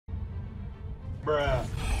Bruh.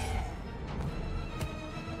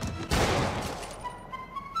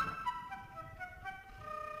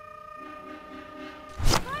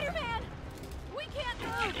 Spider-Man! We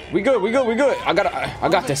can't move! We good. I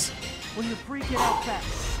got this. When you freak it out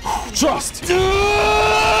fast. Trust.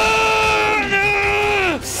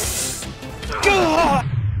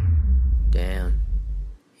 Damn.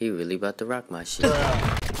 He really about to rock my shit.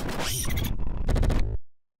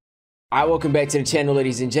 Alright, welcome back to the channel,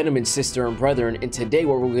 ladies and gentlemen, sister and brethren, and today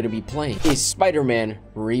what we're going to be playing is Spider-Man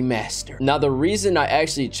Remastered. Now, the reason I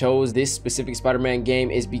actually chose this specific Spider-Man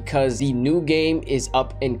game is because the new game is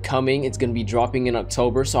up and coming. It's going to be dropping in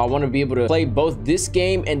October, so I want to be able to play both this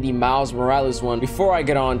game and the Miles Morales one before I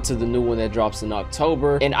get on to the new one that drops in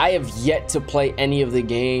October. And I have yet to play any of the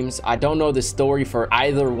games. I don't know the story for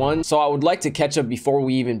either one, so I would like to catch up before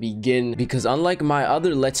we even begin, because unlike my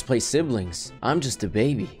other Let's Play siblings, I'm just a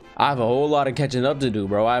baby. I have a whole lot of catching up to do,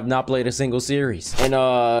 bro. I have not played a single series. And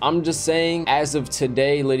I'm just saying, as of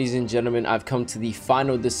today, ladies and gentlemen, I've come to the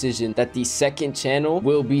final decision that the second channel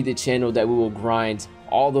will be the channel that we will grind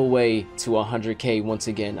all the way to 100K once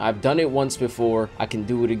again. I've done it once before. I can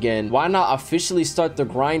do it again. Why not officially start the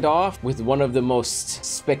grind off with one of the most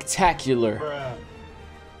spectacular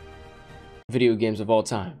video games of all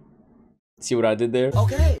time? See what I did there?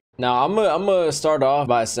 Okay. Now, I'm gonna start off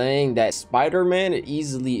by saying that Spider-Man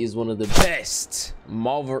easily is one of the best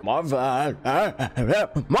Marvel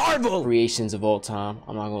creations of all time.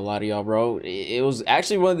 I'm not gonna lie to y'all, bro. It was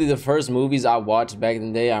actually one of the first movies I watched back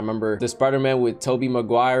in the day. I remember the Spider-Man with Tobey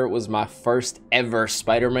Maguire was my first ever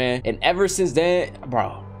Spider-Man. And ever since then,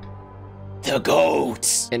 bro, the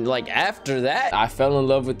GOAT. And like after that, I fell in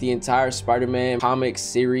love with the entire Spider-Man comic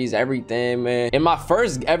series, everything, man. And my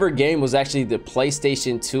first ever game was actually the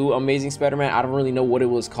PlayStation 2 Amazing Spider-Man. I don't really know what it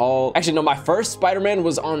was called. Actually, no, my first Spider-Man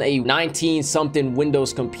was on a 19-something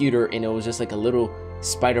Windows computer, and it was just like a little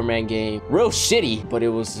Spider-Man game. Real shitty, but it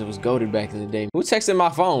was goated back in the day. Who texted my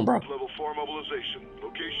phone, bro? Level 4 mobilization.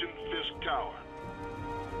 Location Fisk Tower.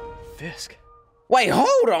 Fisk? Wait,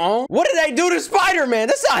 hold on. What did they do to Spider-Man?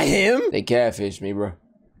 That's not him. They catfished me, bro.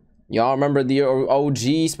 Y'all remember the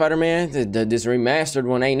OG Spider-Man? This remastered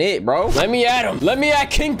one ain't it, bro. Let me at him. Let me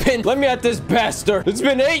at Kingpin. Let me at this bastard. It's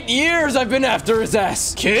been 8 years I've been after his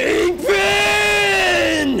ass. Kingpin!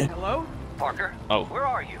 Hello? Parker? Oh. Where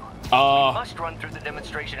are you? We must run through the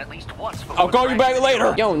demonstration at least once before. I'll call you back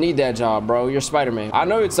later. You don't need that job, bro. You're Spider-Man. I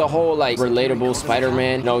know it's a whole like relatable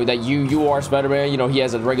Spider-Man. You know that you are Spider-Man. You know he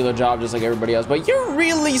has a regular job just like everybody else. But you're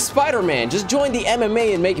really Spider-Man. Just join the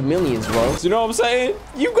MMA and make millions, bro. You know what I'm saying?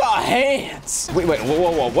 You got hands. Wait,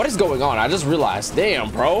 whoa. What is going on? I just realized. Damn,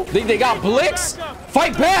 bro. They got Blix.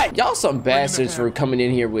 Fight back. Y'all some bastards for coming in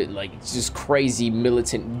here with like just crazy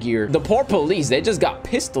militant gear. The poor police, they just got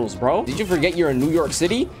pistols, bro. Did you forget you're in New York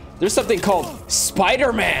City? There's something called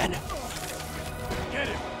Spider-Man.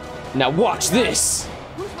 Now watch this.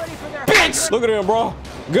 Bitch! Look at him, bro.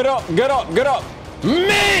 Get up.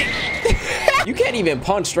 Me! You can't even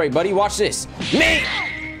punch straight, buddy. Watch this. Me!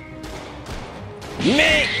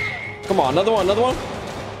 Come on, another one.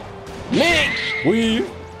 Me!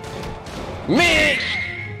 Me!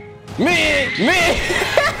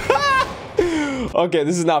 Okay,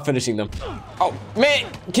 this is not finishing them. Oh, man,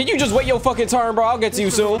 can you just wait your fucking turn, bro? I'll get to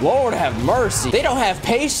you soon. Lord have mercy. They don't have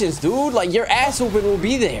patience, dude. Like, your ass whooping will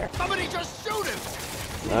be there. Somebody just shoot him!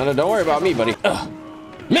 No, don't worry about me, buddy.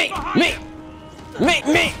 Me!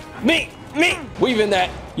 Weave in that.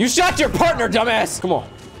 You shot your partner, dumbass. Come on.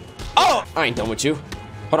 Oh, I ain't done with you.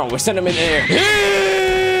 Hold on, we'll send him in there.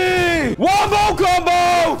 Hey! Wombo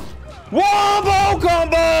combo!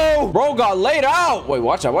 Bro got laid out. Wait,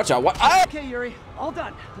 watch out. What? Okay, Yuri. All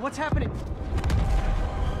done. What's happening?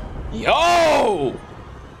 Yo!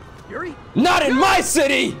 Yuri? Not in my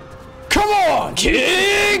city! Come on!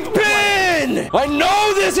 Kingpin! I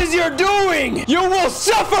know this is your doing! You will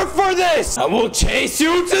suffer for this! I will chase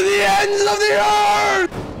you to the ends of the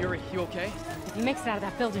earth! Yuri, you okay? If he makes it out of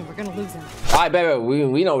that building, we're gonna lose him. All right, baby,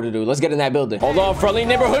 we know what to do. Let's get in that building. Hold on, friendly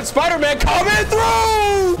neighborhood Spider-Man coming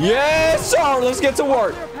through! Yes, sir! Let's get to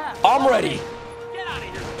work. I'm ready. Get out of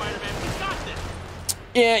here, Spider-Man. We got this.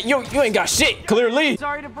 Yeah, you ain't got shit, clearly.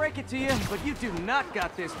 Sorry to break it to you, but you do not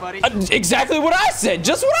got this, buddy. Exactly what I said.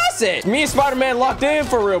 Just what I said. Me and Spider-Man locked in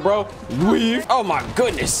for real, bro. Weave. Oh my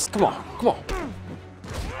goodness. Come on.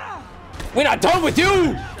 We're not done with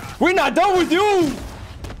you.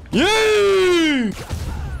 Yay!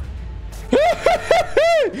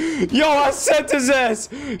 Yo, I sent his ass.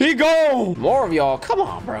 He gone. More of y'all. Come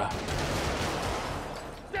on, bro.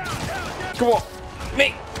 Come on.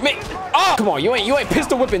 Me. Oh, come on. You ain't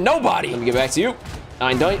pistol whipping nobody. Let me get back to you.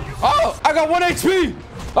 I ain't done. Oh, I got 1 HP.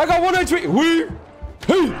 I got 1 HP.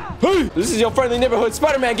 Hey. This is your friendly neighborhood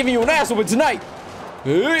Spider-Man giving you an ass whooping tonight.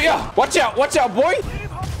 Yeah. Watch out, boy.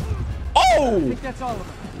 Oh! I think that's all of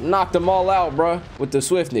them. Knocked them all out, bruh. With the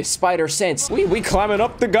swiftness, spider sense. We climbing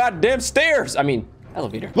up the goddamn stairs. I mean,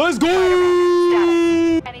 elevator. Let's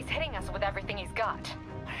go! And he's hitting us with everything he's got.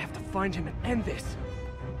 I have to find him and end this.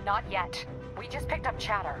 Not yet. We just picked up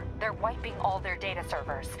chatter. They're wiping all their data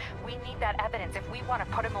servers. We need that evidence if we want to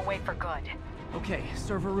put him away for good. Okay,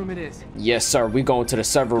 server room it is. Yes, sir. We going to the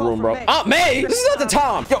server room, bro. Aunt May! This is not the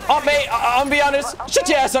time. Yo, Aunt May, I'm be honest. Shut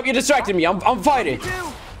your ass up. You distracted me. I'm fighting.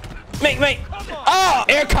 Mate. Ah!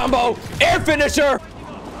 Air combo. Air finisher.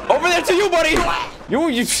 Over there to you, buddy.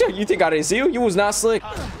 You think I didn't see you? You was not slick.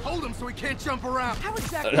 Hold him so he can't jump around.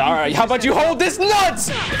 All right, how about you hold this nuts?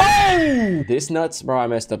 Oh! This nuts? Bro, I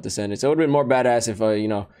messed up the sentence. It would have been more badass if, you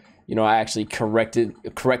know, I actually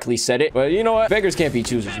correctly said it. But you know what? Beggars can't be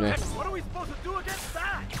choosers, man. What are we supposed to do against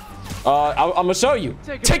that? I'm gonna show you.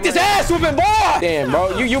 Take this ass whooping, boy! Damn,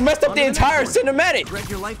 bro, you messed up the entire cinematic. Regret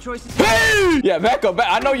your life choices. Hey! Yeah, back up.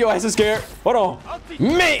 I know your ass is scared. Hold on.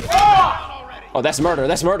 Me. Oh, that's murder.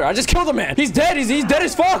 That's murder. I just killed a man. He's dead. He's dead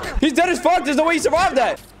as fuck. He's dead as fuck. There's no way he survived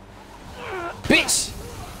that. Bitch.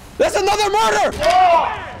 That's another murder.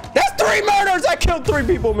 That's 3 murders. I killed 3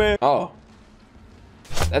 people, man. Oh.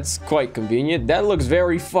 That's quite convenient. That looks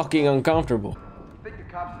very fucking uncomfortable. Think the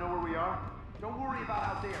cops know where we are? Don't worry about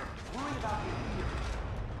out there. Worry about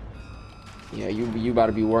here. Yeah, you about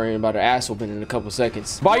to be worrying about an ass whooping in a couple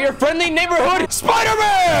seconds. By your friendly neighborhood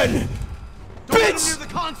Spider-Man! Bitch!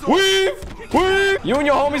 Weave! You and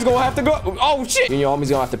your homies gonna have to go. Oh shit! You and your homies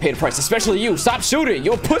gonna have to pay the price, especially you. Stop shooting.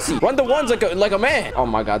 You're a pussy. Run the ones like a man. Oh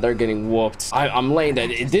my god, they're getting whooped. I'm laying that.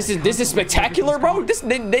 This is spectacular, bro.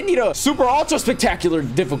 They need a super ultra spectacular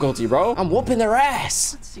difficulty, bro. I'm whooping their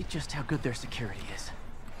ass. Let's see just how good their security is.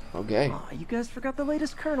 Okay. Aw, you guys forgot the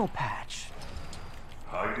latest kernel patch.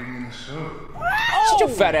 Hiding soon. Shut your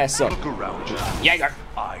fat ass up. Look around you. Jaeger.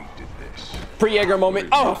 I did this. Pre-Jaeger moment.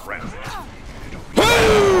 Oh.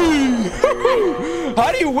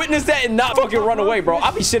 How do you witness that and not fucking run away, bro?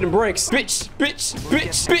 I'll be shitting bricks. Bitch.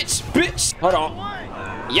 Hold on.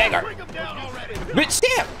 Jaeger. Bitch,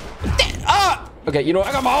 damn. Ah. Okay, you know,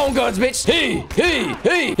 I got my own guns, bitch. Hey.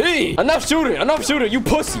 Enough shooting. You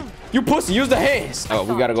pussy. Use the hands. Oh,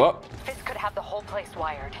 we gotta go up. This could have the whole place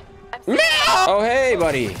wired. Oh, hey,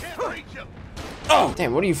 buddy. Oh,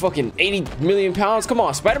 damn, what are you, fucking 80 million pounds? Come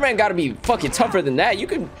on, Spider-Man gotta be fucking tougher than that. You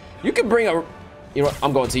can bring a... You know what?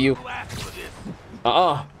 I'm going to you.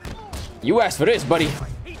 You asked for this, buddy.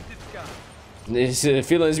 This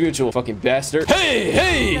feeling is mutual, fucking bastard.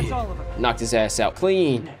 Hey! Knocked his ass out.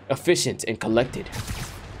 Clean, efficient, and collected.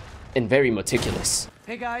 And very meticulous.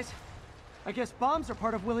 Hey guys, I guess bombs are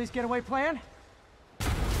part of Willie's getaway plan?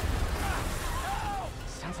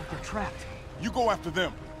 Sounds like they're trapped. You go after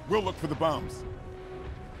them. We'll look for the bombs.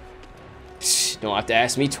 Shh, don't have to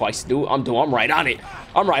ask me twice, dude. I'm right on it.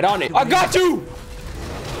 I got you!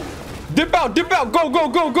 Dip out!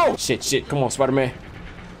 Go! Shit. Come on, Spider-Man.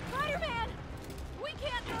 Spider-Man! We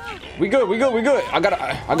can't move! We good. I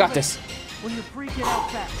got this. When you're free, get out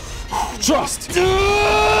fast. Trust.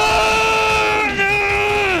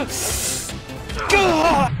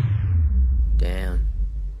 Damn.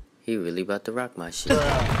 He really about to rock my shit. Come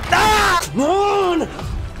on!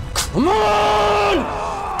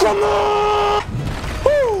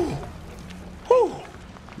 Woo.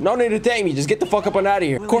 No need to thank me. Just get the fuck up and out of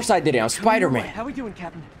here. Of course I did it. I'm Spider-Man. How we doing,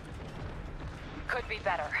 Captain? Could be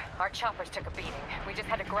better. Our choppers took a beating. We just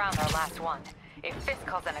had to ground our last one. If Fisk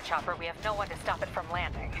calls in a chopper, we have no one to stop it from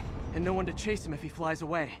landing. And no one to chase him if he flies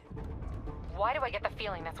away. Why do I get the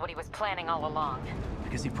feeling that's what he was planning all along?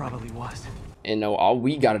 Because he probably was. And no, all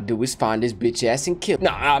we gotta do is find this bitch ass and kill.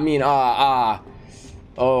 Nah, I mean,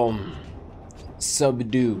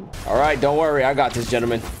 subdue. All right, don't worry. I got this,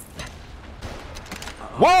 gentlemen.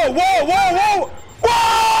 Whoa!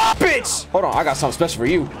 Bitch! Hold on, I got something special for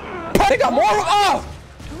you. They got more. Oh!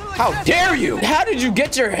 How dare you? How did you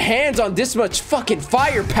get your hands on this much fucking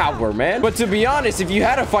firepower, man? But to be honest, if you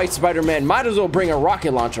had to fight Spider-Man, might as well bring a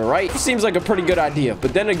rocket launcher, right? Seems like a pretty good idea.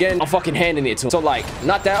 But then again, I'm fucking handing it to him. So like,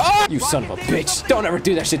 not that. Oh, you son of a bitch. Don't ever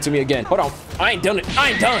do that shit to me again. Hold on. I ain't done it.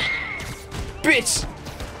 Bitch.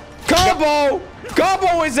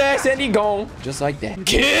 Combo his ass and he gone. Just like that.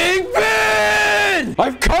 Kingpin!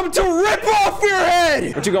 I've come to rip off your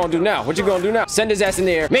head! What you gonna do now? Send his ass in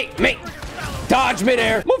the air. Mate! Dodge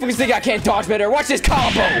midair. Motherfuckers think I can't dodge midair. Watch this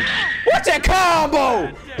combo. Watch that combo.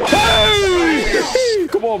 Hey!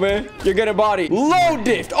 Come on, man. You're getting bodied. Low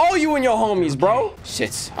diffed. All you and your homies, bro.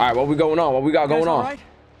 Shit. All right, what we going on? What we got going on? Right?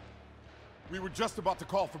 We were just about to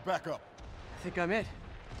call for backup. I think I'm it.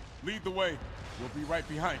 Lead the way. We'll be right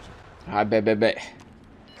behind you. I bet.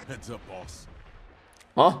 Heads up, boss.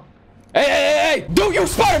 Huh? Hey! Do you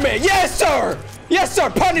Spider-Man? Yes, sir! Yes, sir!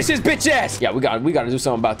 Punish his bitch ass! Yeah, we gotta do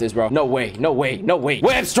something about this, bro. No way.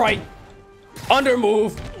 Web strike! Under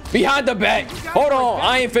move! Behind the back! Hold on,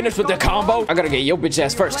 I ain't finished with the combo. I gotta get your bitch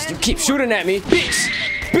ass first. You keep shooting at me. Bitch!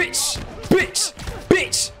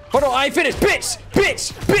 Hold on, I ain't finished.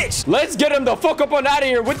 Bitch! Let's get him the fuck up and out of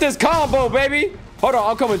here with this combo, baby! Hold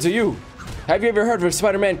on, I'm coming to you. Have you ever heard of a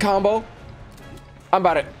Spider-Man combo? I'm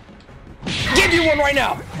about to give you one right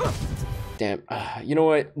now! Damn, you know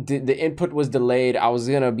what? The input was delayed. I was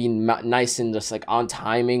gonna be nice and just like on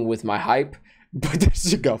timing with my hype, but this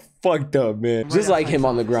shit got fucked up, man. Just like him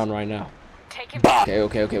on the ground right now. Take him.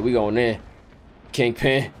 Okay, we going in.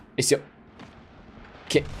 Kingpin, it's your...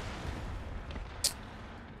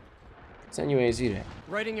 Send you ain't see that.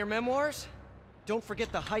 Writing your memoirs? Don't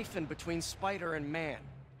forget the hyphen between Spider and Man.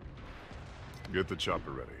 Get the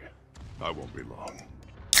chopper ready. I won't be long.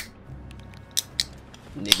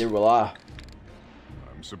 Neither will I.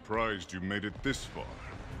 I'm surprised you made it this far.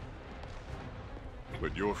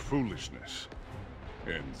 But your foolishness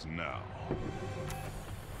ends now.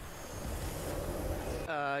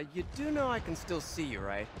 You do know I can still see you,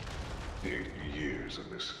 right? 80 years of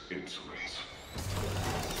this insolence.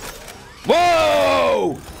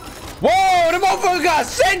 Whoa! The motherfucker got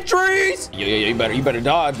sentries! Yeah, you better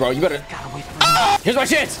dodge, bro. You better... Ah! Here's my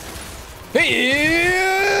chance!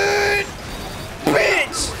 Hit!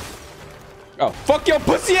 Bitch! Oh, fuck your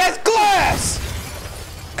pussy ass glass!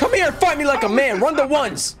 Come here and fight me like a man. Run the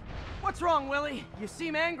ones. What's wrong, Willie? You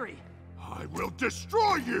seem angry. I will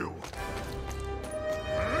destroy you!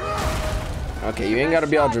 Okay, you ain't gotta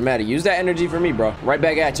be all dramatic. Use that energy for me, bro. Right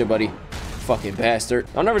back at you, buddy. Fucking bastard.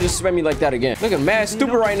 I'll never just spam me like that again. Look at mad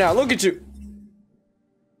stupid right now. Look at you.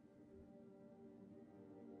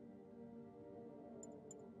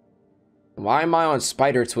 Why am I on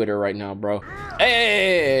Spider Twitter right now, bro?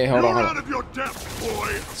 Hey, hold on. Out of your depth,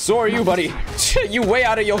 boy. So are you, buddy. You way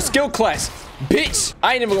out of your skill class, bitch.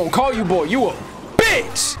 I ain't even gonna call you boy. You a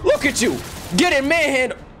bitch. Look at you. Get in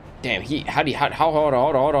manhandle. Damn, hold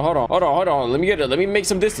on. Let me make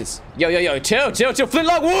some distance. Yo, chill.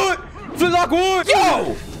 Flintlock wood.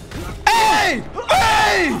 Yo. Hey.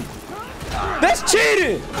 That's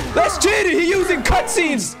cheating. He using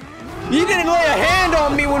cutscenes. He didn't lay a hand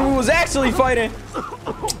on me when we was actually fighting.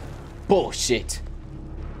 Bullshit.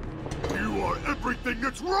 You are everything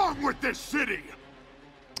that's wrong with this city.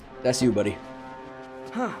 That's you, buddy.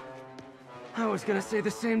 Huh. I was gonna say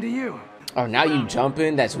the same to you. Oh, now you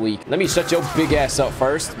jumping? That's weak. Let me shut your big ass up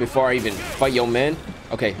first before I even fight your men.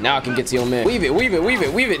 Okay, now I can get to your men. Weave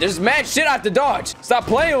it. There's mad shit I have to dodge. Stop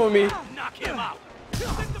playing with me. Knock him out.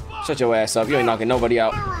 Shut your ass up. You ain't knocking nobody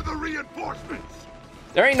out. Where are the reinforcements?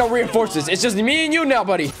 There ain't no reinforcements. It's just me and you now,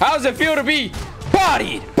 buddy. How does it feel to be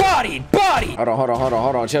bodied?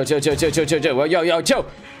 Hold on. Chill. Well, yo, chill.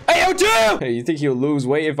 Hey, yo, chill. Hey, you think he'll lose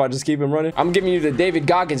weight if I just keep him running? I'm giving you the David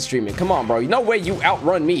Goggins treatment. Come on, bro. No way you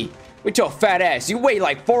outrun me. With your fat ass. You weigh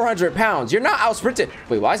like 400 pounds. You're not out sprinted.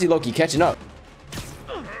 Wait, why is he low-key catching up?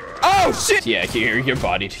 Oh, shit. Yeah, you're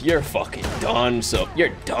bodied. You're fucking done, so. You're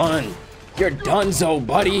done. You're donezo,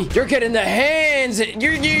 buddy. You're getting the hands.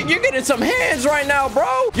 You're getting some hands right now,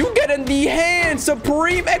 bro. You getting the hands.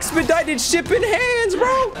 Supreme expedited shipping hands,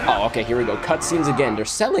 bro. Oh, okay, here we go. Cutscenes again. They're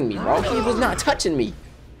selling me, bro. He was not touching me.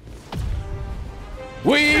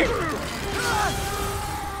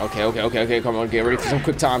 Okay. Come on, get ready for some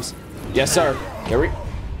quick times. Yes, sir. Get ready.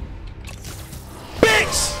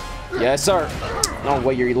 Bitch! Yes, sir. No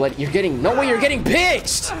way you're getting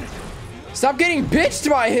pitched. Stop getting pitched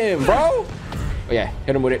by him, bro. Oh yeah,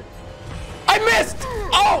 hit him with it. I missed.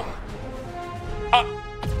 Oh.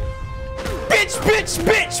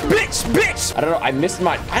 Bitch. I don't know. I missed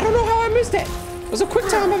mine. I don't know how I missed that. It was a quick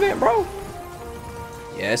time event, bro.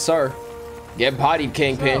 Yes, sir. Get bodied,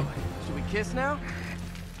 Kingpin. So, should we kiss now?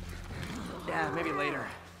 Yeah, maybe later.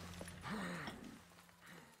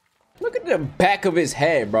 Look at the back of his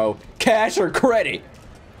head, bro. Cash or credit?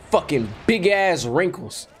 Fucking big ass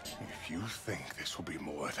wrinkles. If you think this will be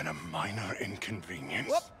more than a minor inconvenience.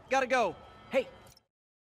 Whoop, gotta go. Hey.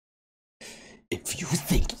 If you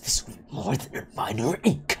think this will be more than a minor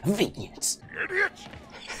inconvenience. Idiots!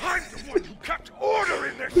 I'm the one who kept order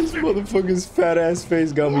in this This motherfucker's fat ass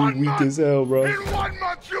face got me weak as hell, bro. In 1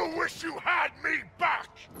 month, you wish you had me back.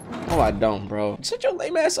 Oh, I don't, bro. Shut your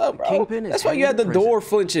lame ass up, bro. Kingpin is That's why you had the door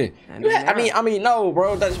flinching. I mean, no,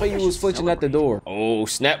 bro. That's why you was flinching at the door. Oh,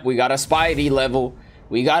 snap. We got a Spidey level.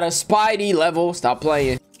 Stop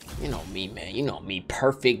playing. You know me, man. You know me.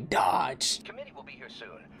 Perfect dodge. Committee will be here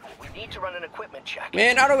soon. We Need to run an equipment check.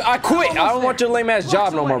 Man, I quit. I don't want your lame ass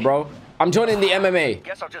job no more, bro. I'm joining the MMA.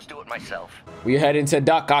 Guess I'll just do it myself. We head into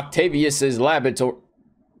Doc Octavius's laboratory.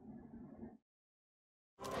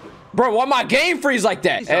 Bro, why my game freeze like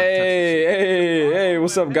that? Hey,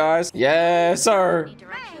 what's up, guys? Yes, sir.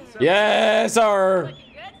 Yes, sir.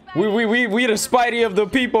 We the Spidey of the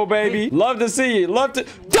people, baby. Love to see it. Love to.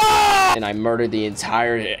 Die! And I murdered the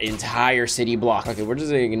entire city block. Okay, we're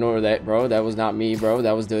just gonna ignore that, bro. That was not me, bro.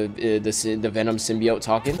 That was the Venom symbiote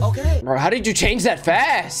talking. Okay. Bro, how did you change that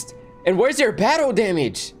fast? And where's your battle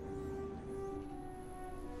damage?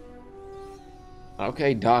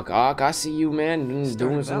 Okay, Doc Ock, I see you, man,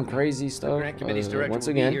 doing some crazy stuff. Once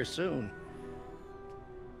again, here soon.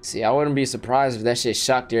 See, I wouldn't be surprised if that shit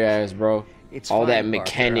shocked your ass, bro. It's all fine, that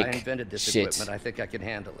mechanic I invented this shit. Equipment. I think I can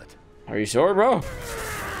handle it. Are you sure, bro?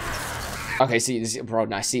 Okay, see, bro,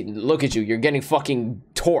 now see, look at you. You're getting fucking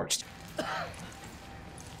torched.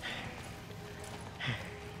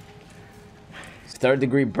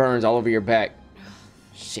 Third-degree burns all over your back.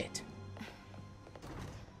 Shit.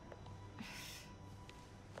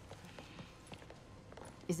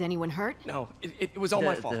 Is anyone hurt? No, it was all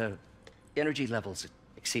my fault. The energy levels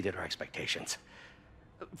exceeded our expectations.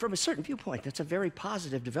 From a certain viewpoint, that's a very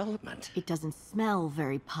positive development. It doesn't smell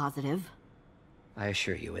very positive. I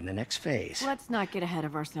assure you, in the next phase. Let's not get ahead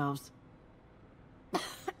of ourselves.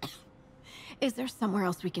 Is there somewhere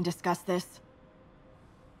else we can discuss this?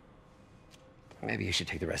 Maybe you should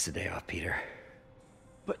take the rest of the day off, Peter.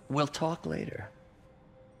 But we'll talk later.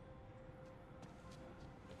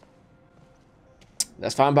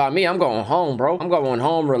 That's fine by me. I'm going home, bro. I'm going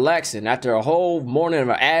home relaxing. After a whole morning of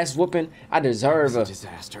an ass whooping, I deserve a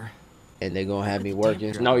disaster. And they're gonna have me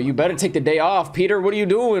working. No, you better take the day off, Peter. What are you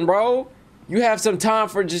doing, bro? You have some time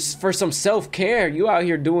for some self-care. You out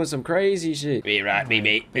here doing some crazy shit. Get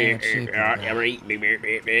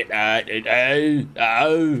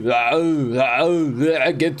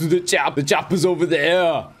to the chop. The chopper's over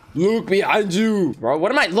there. Look behind you. Bro,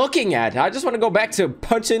 what am I looking at? I just want to go back to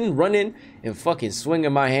punching, running, and fucking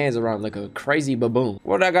swinging my hands around like a crazy baboon.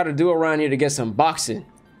 What do I got to do around here to get some boxing?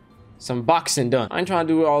 Some boxing done. I ain't trying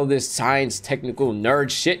to do all this science, technical, nerd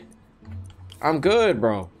shit. I'm good,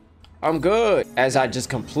 bro. I'm good. As I just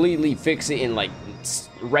completely fix it in like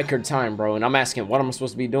record time, bro. And I'm asking, what am I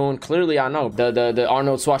supposed to be doing? Clearly, I know. The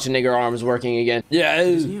Arnold Schwarzenegger arm is working again. Yeah,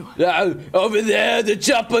 over there. The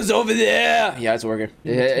chopper's over there. Yeah, it's working.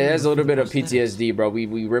 It has a little bit of PTSD, bro. We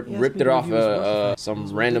ripped it off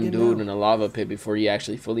some random dude in a lava pit before he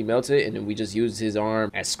actually fully melted, and then we just used his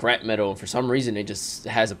arm as scrap metal. And for some reason, it just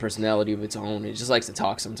has a personality of its own. It just likes to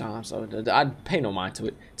talk sometimes, so I'd pay no mind to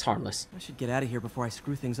it. It's harmless. I should get out of here before I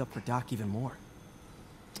screw things up for Doc even more.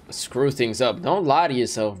 Screw things up. Don't lie to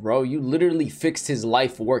yourself, bro. You literally fixed his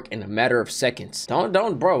life work in a matter of seconds. Don't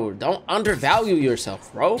undervalue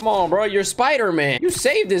yourself, bro. Come on, bro. You're Spider-Man. You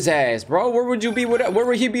saved his ass, bro. Where would he be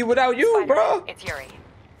without you, Spider, bro? it's Yuri.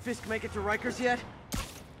 Fisk make it to Rikers yet?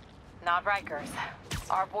 Not Rikers.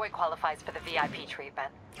 Our boy qualifies for the VIP treatment.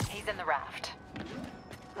 He's in the raft.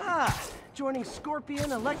 Ah, joining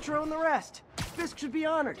Scorpion, Electro, and the rest. Fisk should be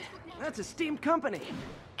honored. That's a steamed company.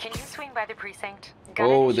 Can you swing by the precinct?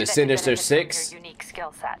 Oh, the Sinister Six. Your unique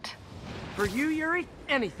skill set. For you, Yuri,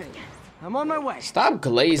 anything. I'm on my way. Stop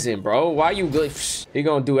glazing, bro. Why you glaze? You're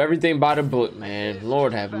gonna do everything by the book, man.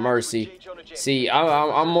 Lord have mercy. See,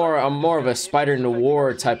 I'm more of a Spider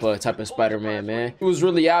Noir type of Spider-Man, man. He was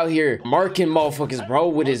really out here marking motherfuckers, bro,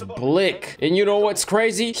 with his blick. And you know what's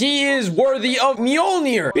crazy? He is worthy of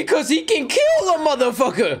Mjolnir because he can kill a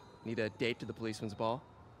motherfucker. Need a date to the policeman's ball?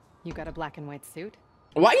 You got a black and white suit?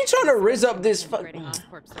 Why you trying to rizz up this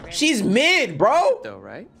She's mid, bro. Though,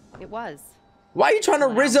 right? It was. Why you trying to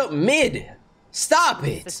rizz up mid? Stop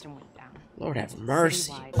it. System went down. Lord have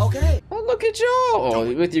mercy. Okay. Oh, look at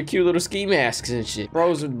y'all with your cute little ski masks and shit.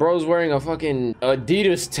 Bro's wearing a fucking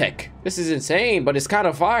Adidas tech. This is insane, but it's kind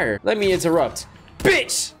of fire. Let me interrupt.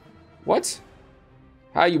 Bitch! What?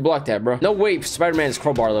 How you block that, bro? No way Spider-Man is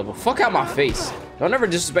crowbar level. Fuck out my face. Don't ever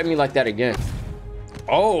disrespect me like that again.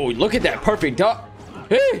 Oh, look at that perfect dot.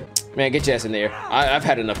 Hey! Man, get your ass in there. I've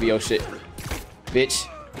had enough of your shit. Bitch.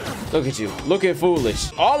 Look at you. Looking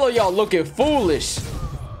foolish. All of y'all looking foolish.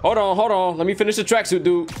 Hold on. Let me finish the tracksuit,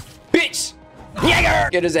 dude. Bitch!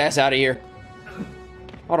 Jäger! Get his ass out of here.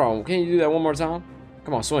 Hold on. Can you do that one more time?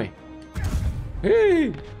 Come on, swing.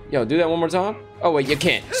 Hey! Yo, do that one more time. Oh, wait, you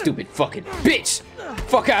can't. Stupid fucking bitch!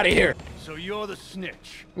 Fuck out of here. So you're the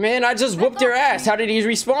snitch. Man, I just whooped your ass. How did he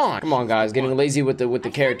respawn? Come on, guys. Getting lazy with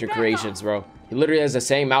the character creations, bro. He literally has the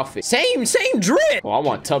same outfit. Same drip! Oh, I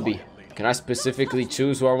want Tubby. Can I specifically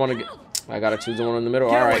choose who I want to get? I gotta choose the one in the middle.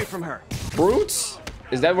 All right. Get away from her. Brutes?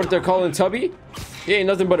 Is that what they're calling Tubby? He ain't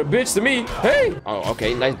nothing but a bitch to me. Hey! Oh,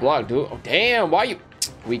 okay. Nice block, dude. Oh, damn. Why you...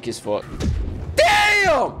 Weak as fuck.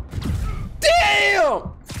 Damn!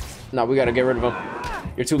 Damn! No, we gotta get rid of him.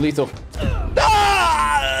 You're too lethal.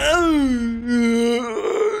 Ah!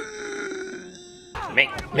 Me.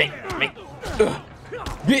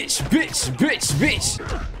 Bitch.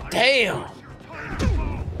 Damn.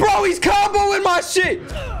 Bro, he's comboing my shit.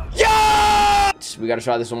 Yeah! We gotta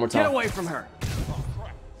try this one more time. Get away from her.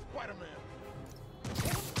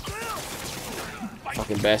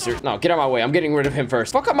 Fucking bastard. No, get out of my way. I'm getting rid of him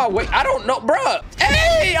first. Fuck out my way. I don't know, bruh.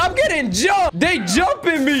 Hey, I'm getting jumped. They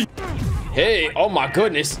jumping me. Hey, oh my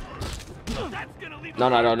goodness. No.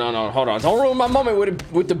 Hold on. Don't ruin my moment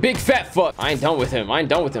with the big fat fuck. I ain't done with him.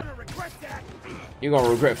 You're gonna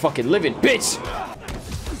regret fucking living, bitch.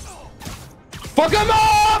 Fuck him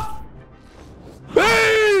up.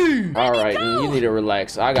 Hey! All right, you need to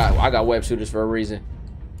relax. I got web shooters for a reason.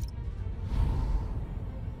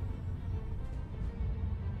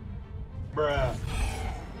 Bruh.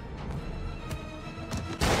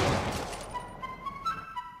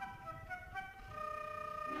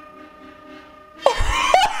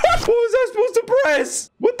 What was I supposed to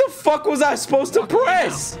press? What the fuck was I supposed to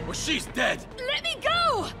press? Well, she's dead. Let me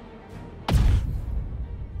go!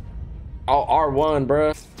 Oh, R1,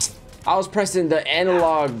 bro. I was pressing the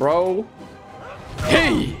analog, bro.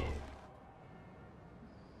 Hey!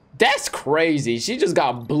 That's crazy. She just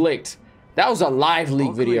got blicked. That was a live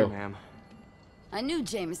leak video. Ma'am. I knew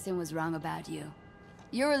Jameson was wrong about you.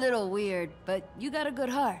 You're a little weird, but you got a good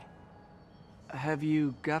heart. Have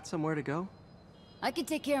you got somewhere to go? I can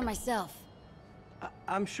take care of myself.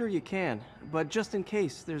 I'm sure you can, but just in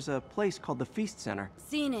case, there's a place called the Feast Center.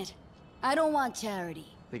 Seen it. I don't want charity.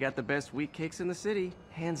 They got the best wheat cakes in the city,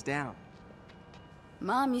 hands down.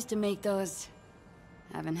 Mom used to make those.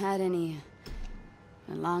 Haven't had any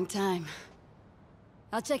in a long time.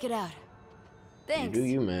 I'll check it out. Thanks. You do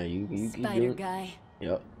you, man. You keep Spider doing. guy.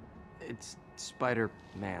 Yep. It's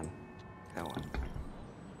Spider-Man. That one.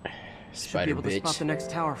 Spider Should be able to spot bitch. the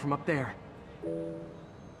next tower from up there.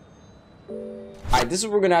 Alright, this is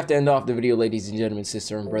where we're gonna have to end off the video, ladies and gentlemen,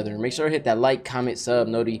 sister and brother. Make sure to hit that like, comment, sub,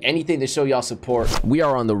 noti, anything to show y'all support. We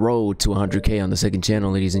are on the road to 100K on the second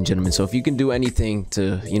channel, ladies and gentlemen. So if you can do anything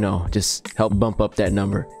to, you know, just help bump up that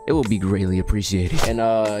number, it will be greatly appreciated.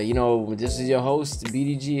 And you know, this is your host,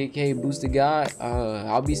 BDG, aka Booster God.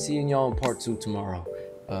 I'll be seeing y'all in part 2 tomorrow.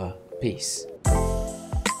 Peace.